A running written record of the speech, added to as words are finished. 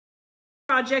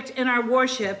Project in our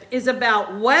worship is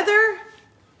about weather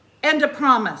and a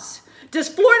promise. Does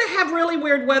Florida have really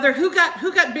weird weather? Who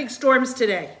got big storms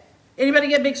today? Anybody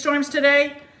get big storms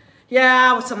today?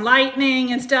 Yeah, with some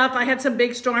lightning and stuff. I had some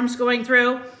big storms going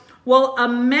through. Well,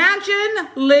 imagine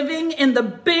living in the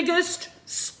biggest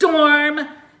storm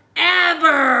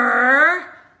ever.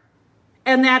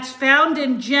 And that's found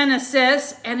in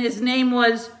Genesis, and his name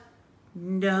was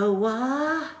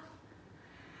Noah.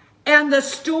 And the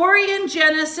story in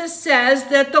Genesis says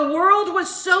that the world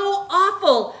was so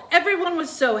awful. Everyone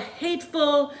was so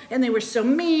hateful, and they were so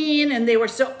mean, and they were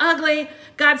so ugly.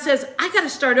 God says, I got to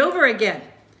start over again.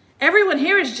 Everyone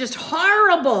here is just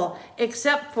horrible,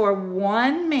 except for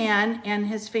one man and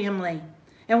his family.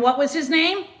 And what was his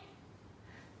name?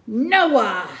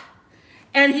 Noah.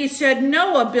 And he said,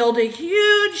 Noah, build a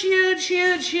huge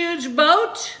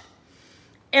boat.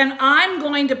 And I'm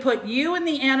going to put you and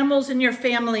the animals and your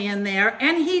family in there.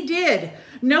 And he did.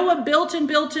 Noah built and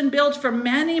built and built for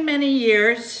many, many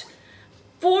years.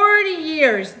 40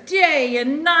 years, day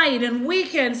and night and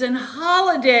weekends and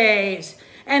holidays.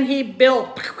 And he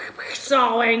built,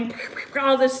 sawing,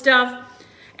 all this stuff.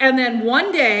 And then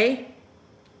one day,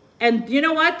 and you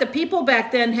know what? The people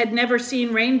back then had never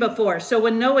seen rain before. So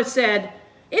when Noah said,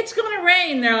 it's going to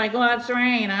rain, they're like, well, it's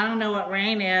rain. I don't know what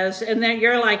rain is. And then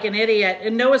you're like an idiot.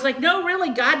 And Noah's like, no, really,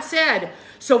 God said.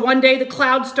 So one day the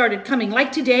clouds started coming.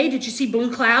 Like today, did you see blue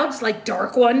clouds, like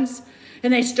dark ones?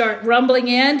 And they start rumbling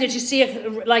in. Did you see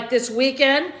it like this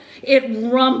weekend? It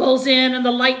rumbles in and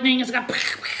the lightning is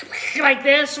like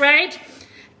this, right?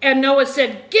 And Noah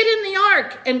said, get in the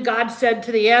ark. And God said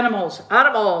to the animals,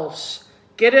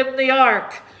 get in the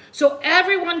ark. So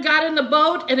everyone got in the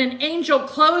boat, and an angel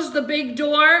closed the big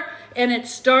door, and it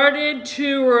started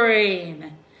to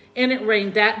rain. And it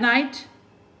rained that night,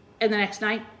 and the next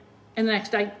night, and the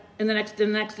next night, and the next.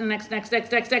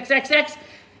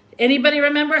 Anybody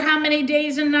remember how many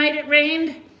days and night it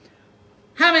rained?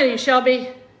 How many, Shelby?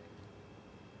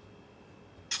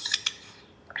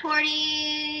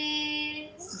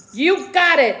 40. You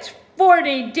got it.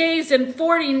 40 days and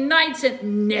 40 nights. It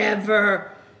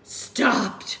never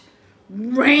stopped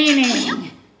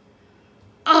raining.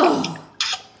 Oh.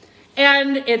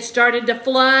 And it started to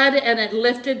flood, and it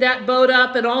lifted that boat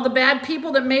up, and all the bad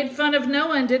people that made fun of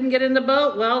Noah and didn't get in the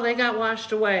boat, well, they got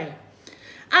washed away.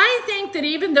 I think that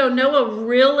even though Noah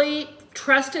really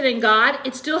trusted in God,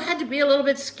 it still had to be a little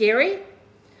bit scary.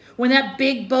 When that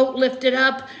big boat lifted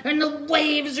up, and the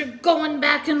waves are going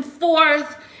back and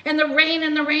forth, and the rain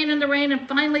and the rain and the rain, and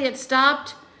finally it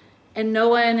stopped. And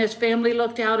Noah and his family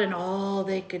looked out, and all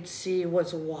they could see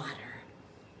was water.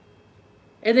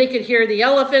 And they could hear the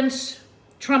elephants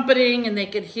trumpeting, and they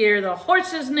could hear the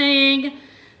horses neighing.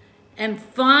 And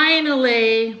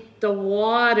finally, the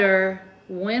water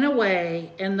went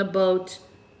away, and the boat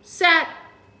sat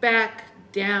back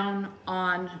down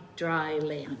on dry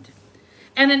land.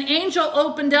 And an angel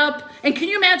opened up, and can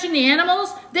you imagine the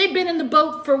animals? They'd been in the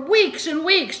boat for weeks and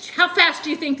weeks. How fast do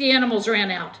you think the animals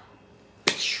ran out?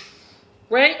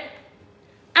 Right?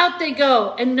 Out they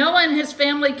go. And Noah and his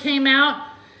family came out,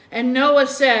 and Noah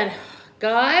said,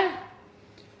 God,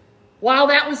 wow,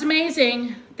 that was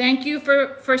amazing. Thank you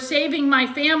for saving my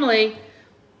family.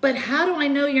 But how do I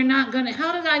know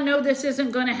how did I know this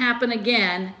isn't going to happen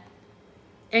again?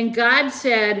 And God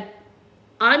said,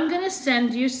 I'm going to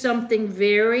send you something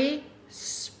very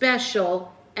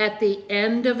special at the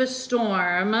end of a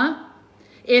storm.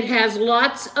 It has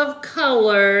lots of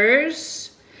colors.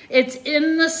 It's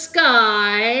in the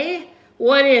sky.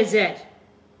 What is it?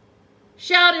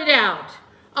 Shout it out.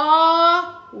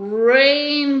 A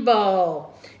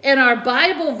rainbow. And our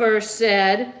Bible verse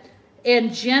said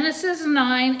in Genesis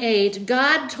 9:8,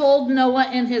 God told Noah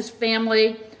and his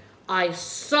family, I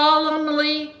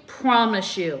solemnly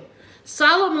promise you.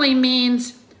 Solemnly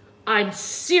means I'm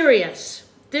serious.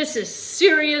 This is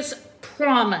serious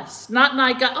promise. Not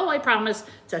like, oh, I promise.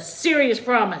 It's a serious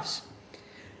promise.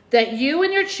 That you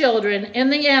and your children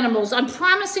and the animals, I'm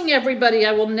promising everybody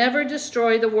I will never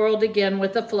destroy the world again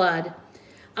with a flood.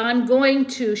 I'm going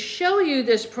to show you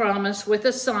this promise with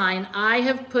a sign. I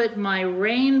have put my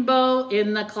rainbow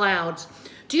in the clouds.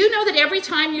 Do you know that every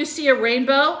time you see a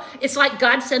rainbow, it's like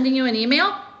God sending you an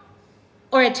email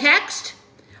or a text?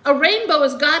 A rainbow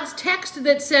is God's text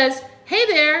that says, hey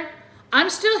there, I'm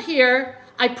still here.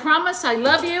 I promise I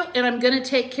love you, and I'm going to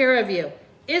take care of you.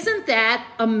 Isn't that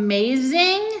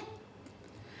amazing?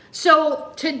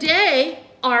 So today,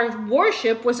 our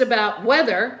worship was about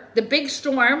weather, the big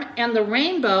storm, and the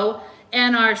rainbow,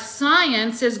 and our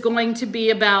science is going to be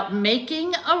about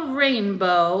making a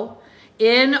rainbow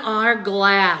in our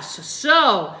glass.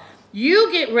 So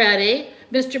you get ready,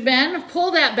 Mr. Ben,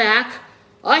 pull that back.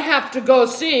 I have to go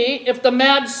see if the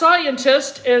mad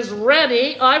scientist is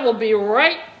ready. I will be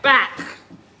right back.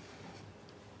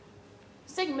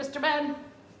 Sing, Mr. Ben.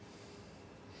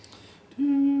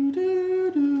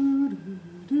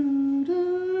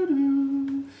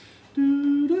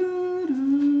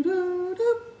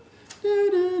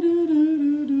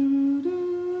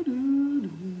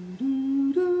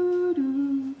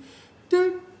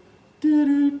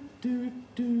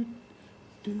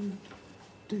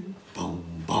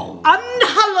 And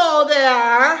hello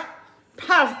there,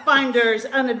 Pathfinders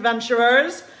and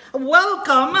adventurers.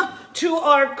 Welcome to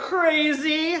our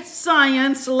crazy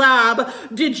science lab.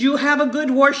 Did you have a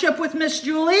good worship with Miss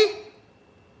Julie?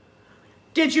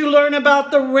 Did you learn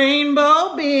about the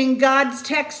rainbow being God's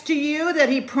text to you that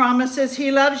he promises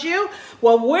he loves you?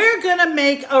 Well, we're going to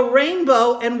make a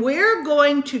rainbow and we're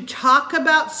going to talk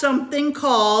about something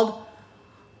called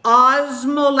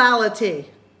osmolality.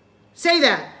 Say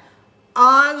that.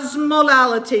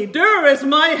 Osmolality. There is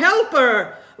my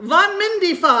helper, Von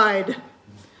Mindified.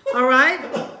 All right?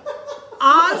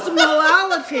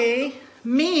 Osmolality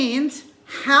means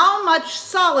how much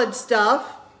solid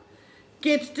stuff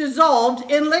gets dissolved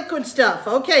in liquid stuff.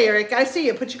 Okay, Eric, I see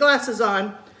you. Put your glasses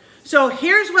on. So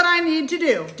here's what I need to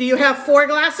do. Do you have 4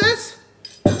 glasses?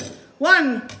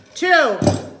 1, 2,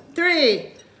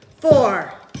 3,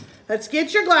 4. Let's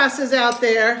get your glasses out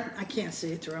there. I can't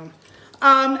see through them.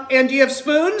 And do you have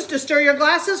spoons to stir your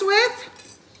glasses with?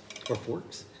 Or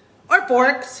forks. Or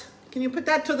forks. Can you put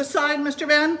that to the side, Mr.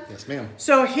 Ben? Yes, ma'am.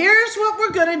 So here's what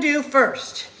we're going to do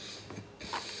first.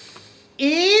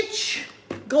 Each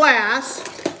glass,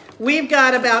 we've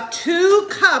got about 2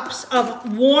 cups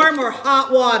of warm or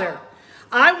hot water.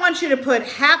 I want you to put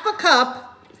half a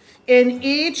cup in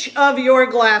each of your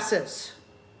glasses.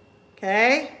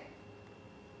 Okay?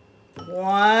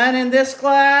 1 in this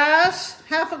glass,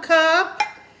 half a cup.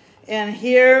 And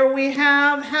here we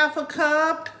have half a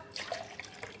cup.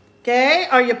 Okay,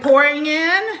 are you pouring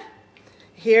in?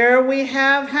 Here we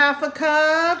have half a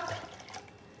cup.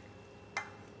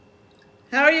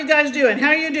 How are you guys doing? How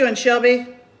are you doing, Shelby?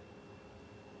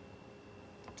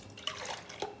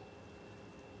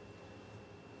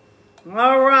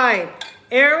 All right.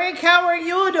 Eric, how are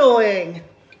you doing?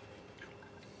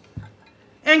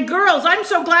 And girls, I'm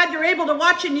so glad you're able to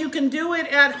watch and you can do it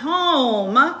at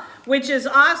home, which is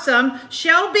awesome.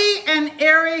 Shelby and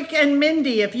Eric and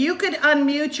Mindy, if you could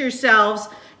unmute yourselves.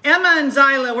 Emma and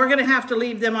Zyla, we're going to have to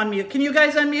leave them on mute. Can you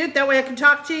guys unmute? That way I can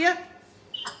talk to you.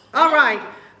 All right.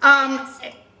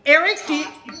 Eric,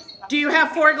 do you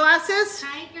have 4 glasses?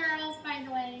 Hi, girls, by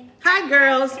the way. Hi,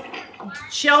 girls.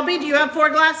 Shelby, do you have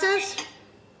 4 glasses?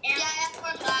 Yeah, I have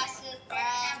 4 glasses.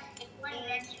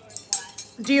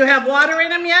 Do you have water in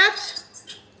them yet?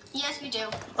 Yes, we do.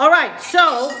 All right,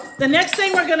 so the next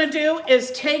thing we're going to do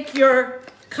is take your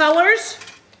colors.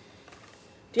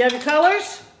 Do you have your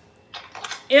colors?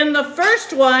 In the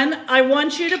first one, I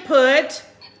want you to put,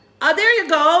 there you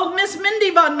go, Miss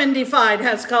Mindy Von Mindified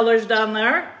has colors down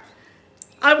there.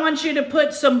 I want you to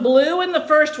put some blue in the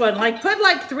first one. Put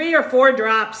like 3 or 4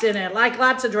 drops in it, like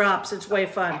lots of drops. It's way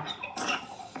fun.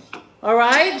 All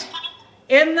right.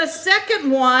 In the second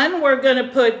one, we're going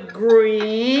to put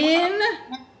green.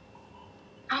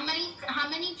 How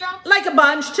many drops? Like a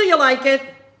bunch, till you like it.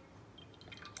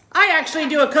 I actually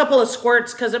do a couple of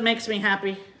squirts because it makes me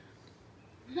happy.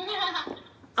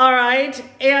 All right,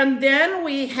 and then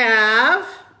we have...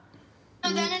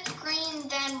 So then it's green,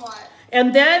 then what?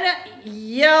 And then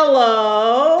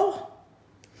yellow.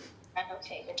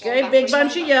 Okay, big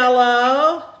bunch of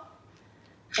yellow.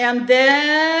 And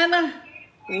then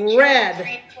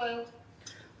red.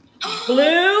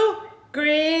 Blue,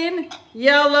 green,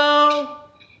 yellow,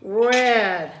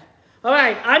 red. All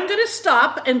right, I'm going to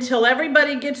stop until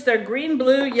everybody gets their green,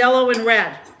 blue, yellow, and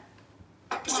red.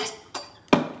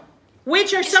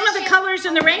 Which are some of the colors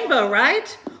in the rainbow,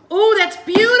 right? Oh, that's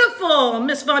beautiful,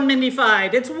 Miss Von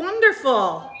Mindified. It's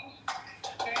wonderful.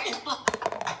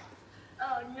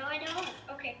 Oh, no, I don't.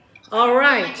 Okay. All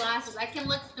right. My glasses. I can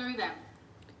look through them.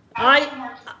 I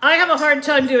have a hard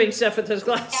time doing stuff with those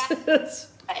glasses.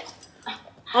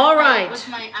 All right. With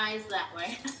my eyes that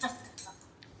way.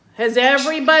 Has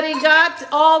everybody got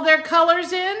all their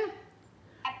colors in?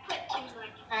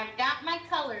 I've got my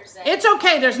colors in. It's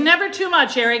okay. There's never too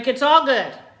much, Eric. It's all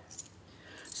good.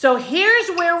 So here's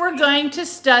where we're going to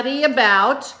study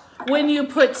about when you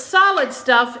put solid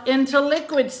stuff into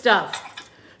liquid stuff.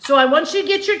 So I want you to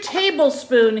get your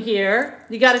tablespoon here.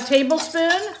 You got a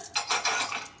tablespoon?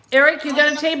 Eric, you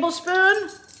got a tablespoon?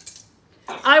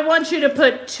 I want you to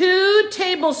put 2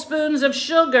 tablespoons of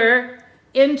sugar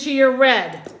into your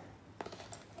red.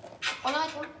 What do I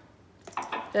do?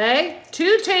 Okay,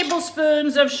 2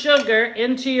 tablespoons of sugar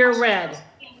into your red.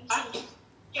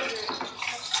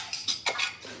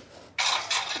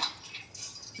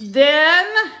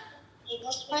 Then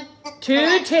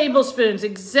 2 tablespoons,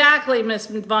 exactly, Miss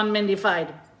Von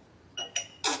Mindified.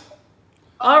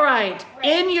 All right,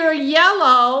 in your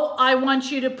yellow, I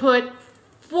want you to put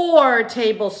 4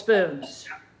 tablespoons.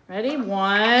 Ready?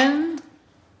 1.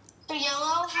 The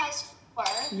yellow has 4.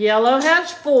 Yellow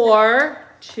has 4.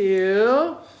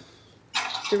 2,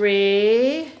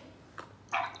 3,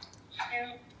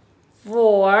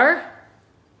 4.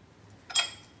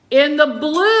 In the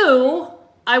blue,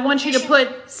 I want you to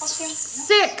put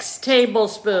 6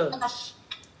 tablespoons.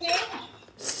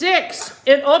 6.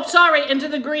 Into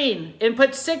the green. And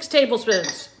put 6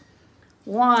 tablespoons.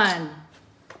 1,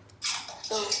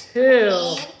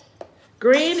 2.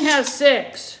 Green has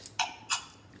 6.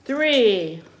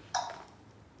 3,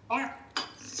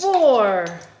 4,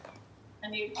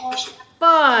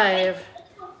 5.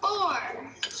 4.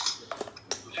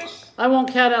 I won't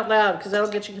count out loud because that'll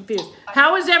get you confused.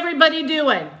 How is everybody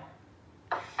doing?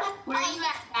 Where are you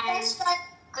at, guys?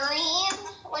 Green.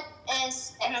 What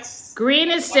is 6? Green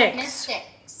is Green is 6.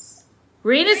 6.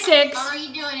 Green is 6. How are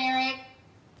you doing, Eric?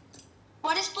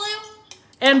 What is blue?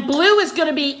 And blue is going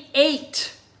to be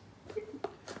 8.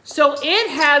 So it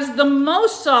has the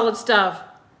most solid stuff.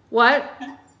 What?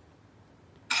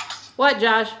 What,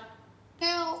 Josh? 2.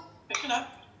 Pick it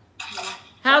up.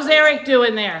 How's Eric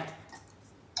doing there?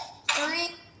 3.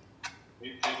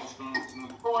 8 tablespoons in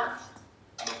the 4.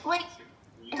 Wait.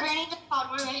 Granny just called.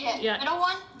 What do I hit? Yeah. Middle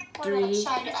one? Or 3. the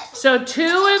side? So 2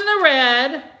 in the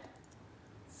red,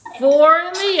 4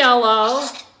 in the yellow,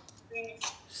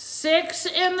 6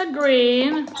 in the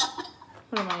green.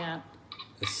 What am I at?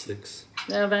 That's 6.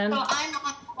 7. So I'm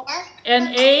on 4.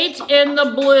 And 8 in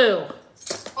the blue.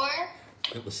 4.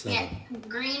 That was 7. Yeah,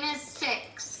 green is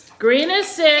 6. Green is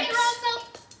 6. Hey, Russell.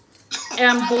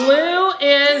 And blue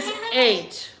is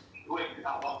 8.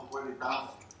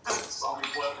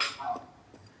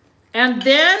 And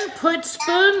then put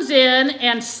spoons in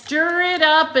and stir it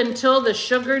up until the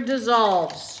sugar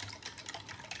dissolves.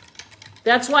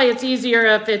 That's why it's easier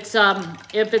if it's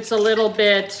a little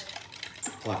bit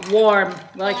warm,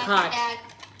 like hot.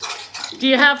 Do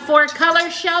you have 4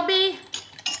 colors, Shelby?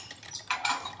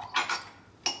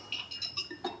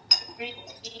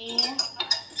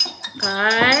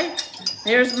 Okay.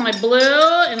 Here's my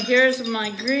blue and here's my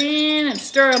green, and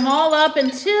stir them all up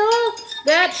until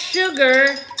that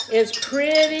sugar is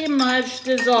pretty much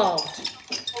dissolved.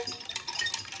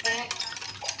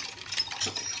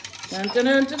 Dun, dun,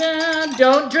 dun, dun, dun.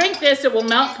 Don't drink this, it will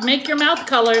make your mouth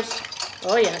colors.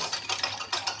 Oh yes.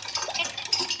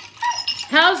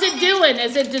 How's it doing?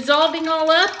 Is it dissolving all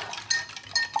up?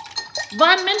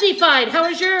 Von Mindified, how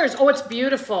is yours? Oh, it's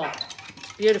beautiful.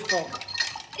 It's beautiful.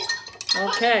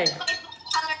 Okay.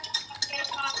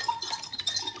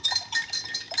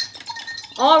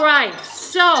 All right,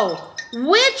 so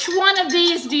which one of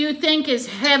these do you think is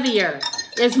heavier,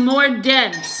 is more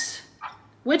dense?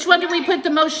 Which one did we put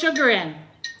the most sugar in?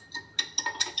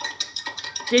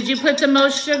 Did you put the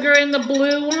most sugar in the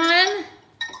blue one?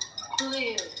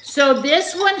 Blue. So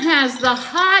this one has the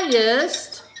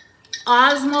highest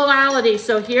osmolality.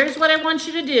 So here's what I want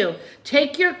you to do.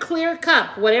 Take your clear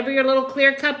cup, whatever your little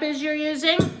clear cup is you're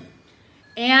using,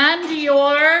 and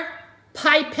your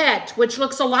pipette, which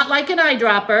looks a lot like an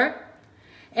eyedropper,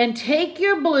 and take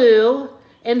your blue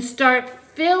and start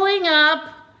filling up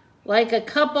like a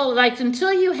couple, like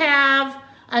until you have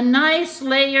a nice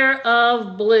layer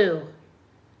of blue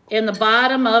in the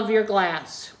bottom of your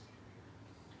glass.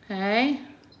 Okay?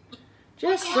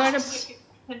 Just sort of,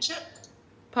 Pinch it.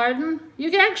 pardon?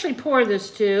 You can actually pour this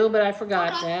too, but I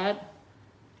forgot that.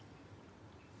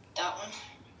 That one.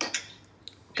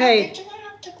 Okay.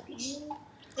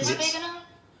 Is it big enough?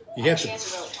 You have to.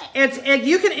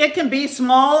 It can be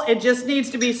small. It just needs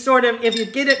to be sort of, if you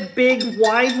get it big,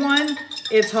 wide one,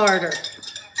 it's harder.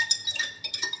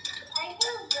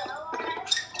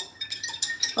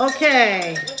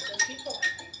 Okay.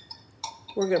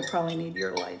 We're gonna probably need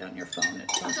your light on your phone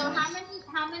at some So point.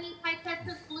 how many pipettes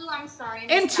of blue? I'm sorry.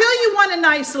 Until you want a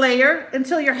nice layer,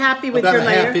 until you're happy with About your a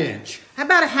layer. half inch.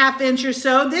 About a ½ inch or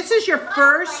so. This is your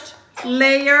first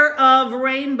layer of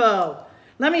rainbow.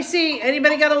 Let me see.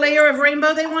 Anybody got a layer of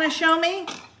rainbow they want to show me?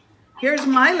 Here's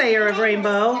my layer of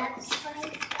rainbow.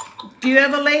 Do you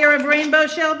have a layer of rainbow,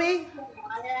 Shelby? No,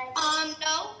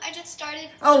 I just started.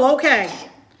 Oh, okay.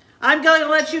 I'm going to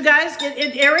let you guys get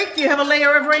it. Eric, do you have a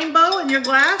layer of rainbow in your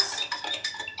glass?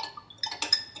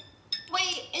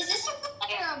 Wait, is this a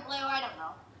layer of blue? I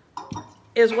don't know.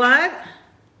 Is what?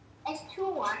 It's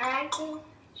 2-1. I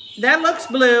That looks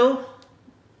blue.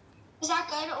 Is that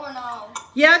good or no?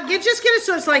 Yeah, just get it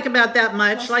so it's like about that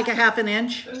much, like a half an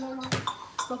inch.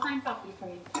 Go find Puppy for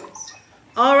you, please.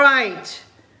 All right.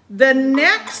 The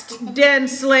next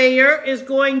dense layer is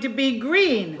going to be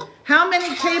green. How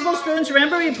many tablespoons?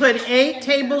 Remember we put 8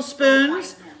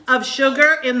 tablespoons of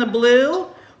sugar in the blue.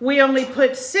 We only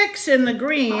put 6 in the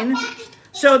green.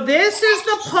 So this is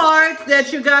the part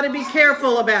that you got to be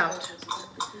careful about.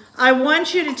 I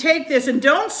want you to take this and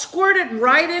don't squirt it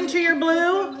right into your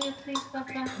blue.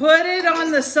 Put it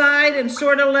on the side and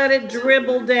sort of let it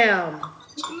dribble down.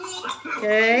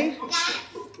 Okay?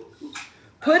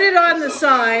 Put it on the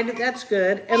side, that's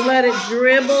good, and let it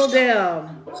dribble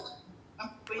down.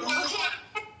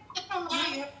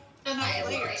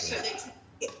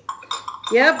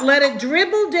 Yep, let it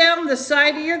dribble down the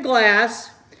side of your glass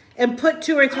and put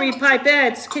 2 or 3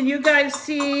 pipettes. Can you guys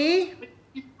see?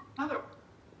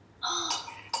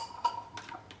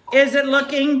 Is it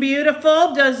looking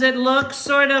beautiful? Does it look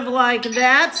sort of like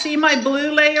that? See my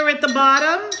blue layer at the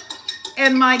bottom?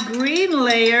 And my green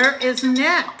layer is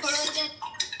next.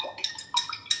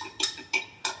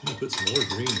 You put some more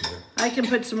green in there. I can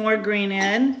put some more green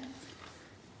in.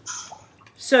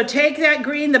 So take that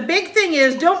green. The big thing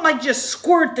is don't like just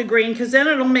squirt the green because then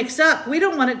it'll mix up. We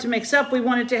don't want it to mix up. We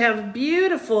want it to have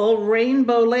beautiful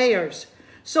rainbow layers.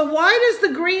 So why does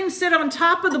the green sit on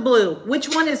top of the blue? Which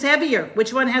one is heavier?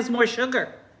 Which one has more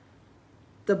sugar?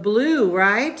 The blue,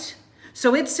 right?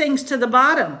 So it sinks to the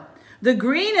bottom. The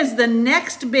green is the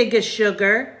next biggest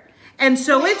sugar, and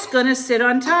so it's going to sit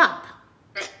on top.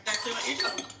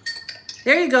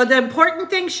 There you go. The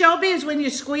important thing, Shelby, is when you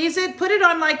squeeze it, put it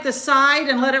on like the side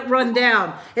and let it run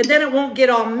down, and then it won't get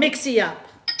all mixy up.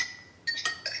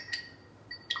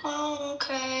 Oh,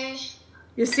 okay.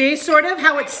 You see sort of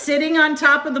how it's sitting on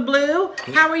top of the blue?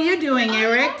 How are you doing,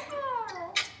 Eric?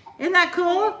 Isn't that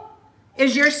cool?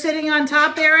 Is yours sitting on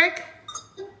top, Eric?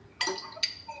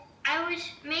 I was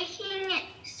making it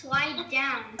slide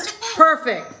down.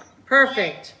 Perfect.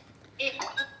 Perfect. It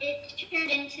turned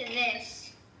into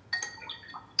this.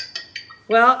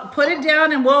 Well, put it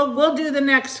down and we'll do the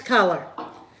next color.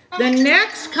 The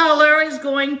next color is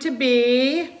going to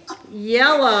be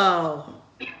yellow.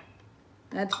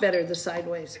 That's better, the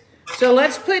sideways. So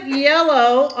let's put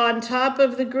yellow on top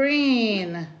of the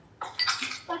green.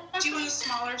 Do you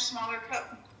want a smaller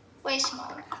cup? Way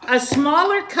smaller. A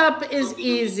smaller cup is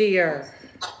easier.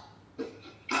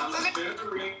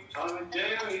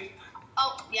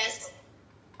 Oh, yes.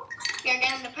 You're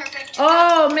getting the perfect.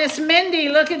 Oh, Miss Mindy,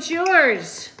 look at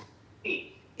yours.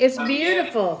 It's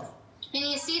beautiful. Can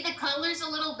you see the colors a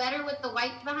little better with the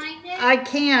white behind it? I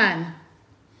can.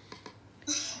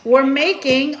 We're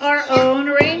making our own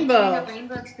rainbow.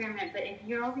 Rainbow experiment, but if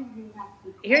you're over here, you have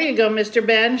to be Here you go, Mr.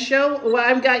 Ben. Show. Well,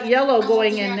 I've got yellow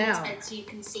going in now. So you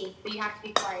can see, but you have to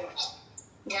be quiet.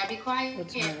 You gotta be quiet.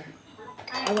 What's the matter?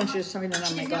 I want you to shine it on my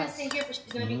She's gonna glass. stay here, but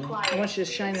she's gonna be quiet. I want you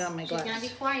to shine it on my She's gonna glass. be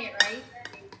quiet, right?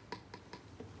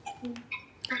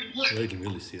 Well, you can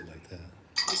really see it like that.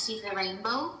 You see the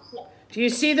rainbow? Do you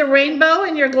see the rainbow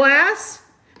in your glass?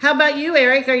 How about you,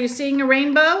 Eric? Are you seeing a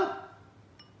rainbow?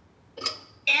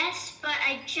 Yes, but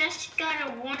I just got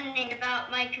a warning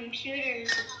about my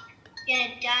computer's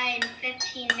gonna die in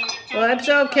 15 minutes. Well, that's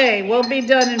okay. We'll be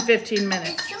done in 15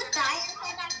 minutes. Still die? Put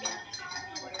it back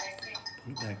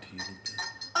to you a little bit.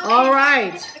 All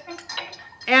right.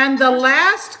 And the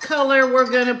last color we're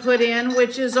going to put in,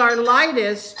 which is our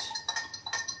lightest.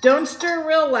 Don't stir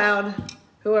real loud,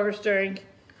 whoever's stirring.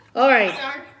 All right.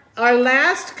 Our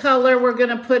last color we're going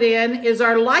to put in is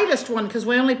our lightest one because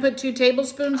we only put 2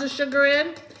 tablespoons of sugar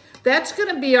in. That's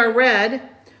going to be our red.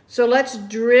 So let's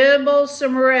dribble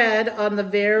some red on the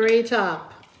very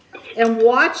top and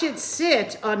watch it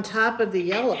sit on top of the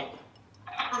yellow.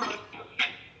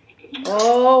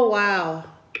 Oh, wow.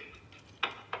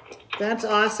 That's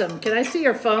awesome. Can I see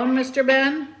your phone, Mr.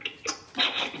 Ben?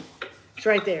 It's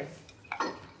right there.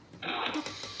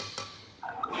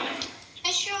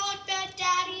 I sure look bad,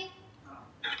 Daddy.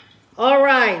 All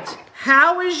right.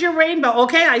 How is your rainbow?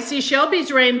 Okay, I see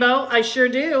Shelby's rainbow. I sure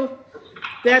do.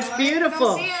 That's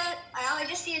beautiful. I only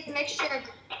just see a mixture.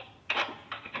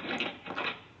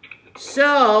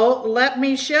 So let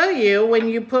me show you when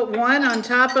you put one on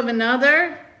top of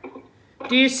another.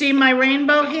 Do you see my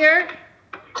rainbow here?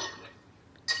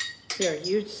 Here,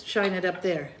 you shine it up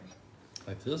there.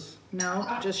 Like this? No,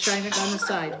 just shine it on the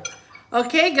side.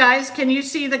 Okay, guys, can you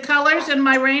see the colors in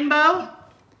my rainbow?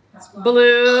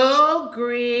 Blue,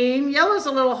 green, yellow's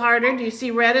a little harder. Do you see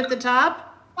red at the top?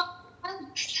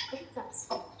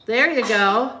 There you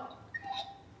go.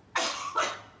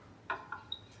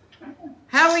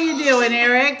 How are you doing,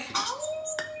 Eric?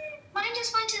 Mine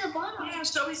just went to the bottom. Yeah,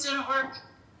 Shelby's didn't work.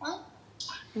 What?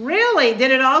 Really?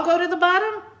 Did it all go to the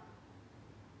bottom?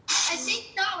 I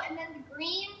think so, and then the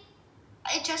green,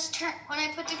 it just turned, when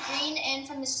I put the green in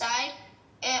from the side,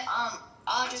 it,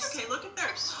 all It's just, okay, look at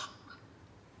theirs.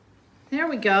 There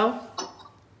we go.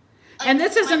 And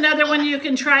this is another one you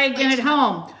can try again at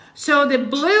home. So the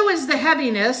blue is the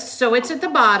heaviest, so it's at the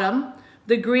bottom.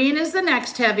 The green is the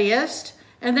next heaviest,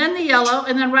 and then the yellow,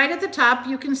 and then right at the top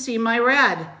you can see my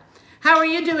red. How are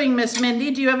you doing, Miss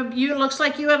Mindy? Do you have it looks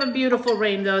like you have a beautiful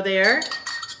rainbow there.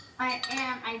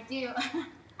 I do.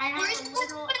 I have a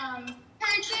little,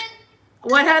 detergent?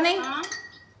 What, honey?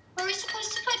 Were we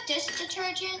supposed to put dish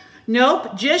detergent?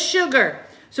 Nope, just sugar.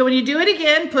 So when you do it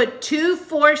again, put 2,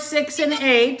 4, 6, and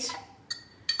 8.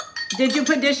 Did you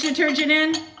put dish detergent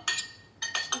in?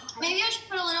 Maybe I should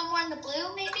put a little more in the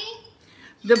blue, maybe?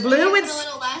 The blue Maybe is... put a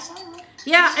little less.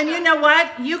 Yeah, and you know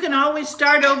what? You can always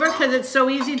start over because it's so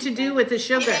easy to do with the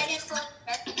sugar.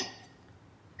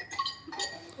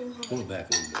 Pull it back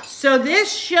a little bit. So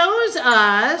this shows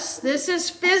us, this is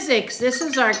physics, this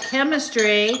is our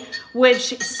chemistry,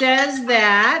 which says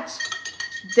that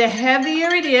the heavier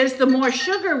it is, the more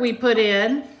sugar we put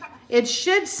in, it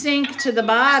should sink to the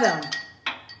bottom.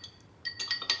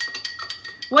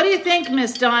 What do you think,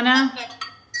 Miss Donna?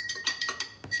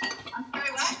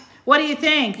 What do you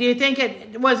think? Do you think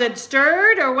it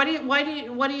stirred, or what do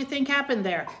you think happened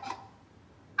there?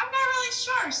 I'm not really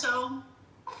sure, so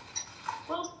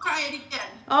we'll try it again.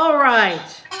 All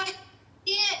right.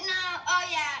 Yeah, no, oh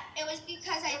yeah, it was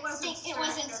because I think it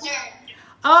wasn't stirred.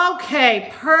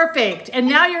 Okay, perfect. And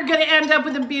now you're going to end up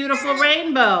with a beautiful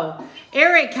rainbow.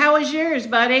 Eric, how is yours,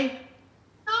 buddy?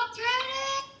 Don't throw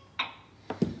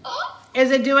it. Oh.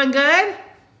 Is it doing good?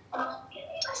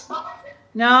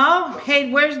 No? Hey,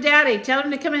 where's Daddy? Tell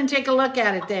him to come in and take a look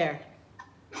at it there.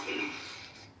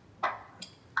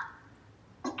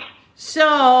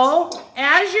 So,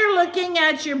 as you're looking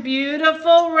at your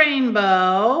beautiful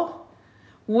rainbow,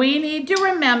 we need to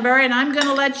remember, and I'm going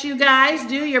to let you guys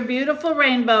do your beautiful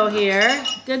rainbow here.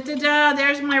 Da-da-da,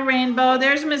 there's my rainbow.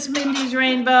 There's Miss Mindy's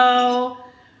rainbow.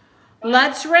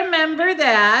 Let's remember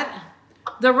that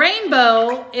the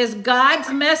rainbow is God's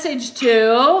message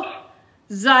to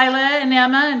Zyla and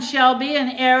Emma and Shelby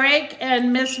and Eric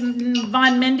and Miss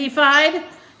Von Mindified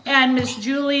and Miss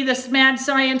Julie, the mad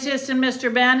scientist, and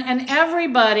Mr. Ben, and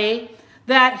everybody,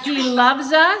 that he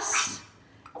loves us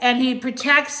and he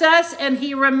protects us and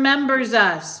he remembers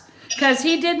us, because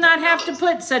he did not have to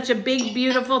put such a big,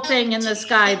 beautiful thing in the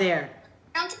sky there.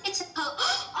 I don't think it's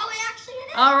oh, it actually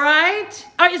is. All right.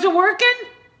 Is it working?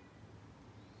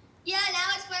 Yeah, now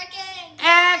it's working.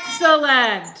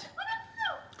 Excellent.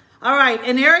 All right,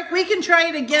 and Eric, we can try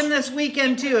it again this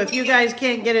weekend too if you guys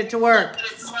can't get it to work.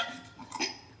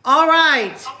 All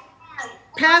right.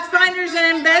 Pathfinders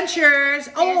and Adventures.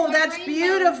 Oh, that's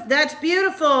beautiful. That's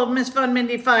beautiful, Miss Von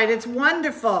Mindified. It's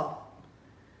wonderful.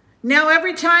 Now,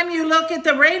 every time you look at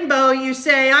the rainbow, you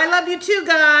say, I love you too,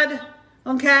 God.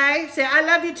 Okay? Say, I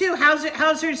love you too.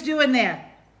 How's hers doing there?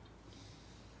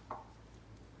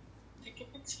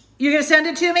 You're going to send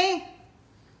it to me?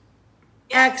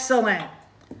 Excellent.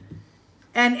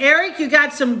 And Eric, you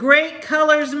got some great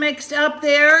colors mixed up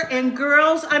there. And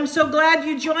girls, I'm so glad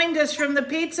you joined us from the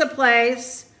pizza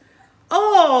place.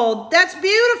 Oh, that's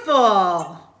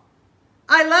beautiful.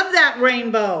 I love that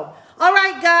rainbow. All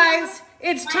right, guys,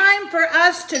 it's time for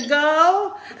us to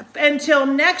go until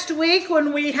next week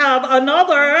when we have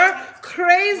another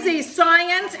crazy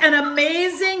science and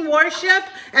amazing worship.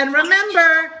 And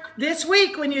remember, this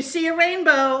week when you see a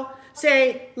rainbow,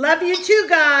 say, love you too,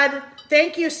 God.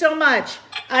 Thank you so much.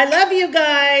 I love you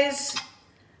guys.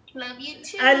 Love you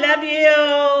too. I love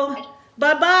you.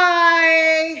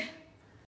 Bye-bye.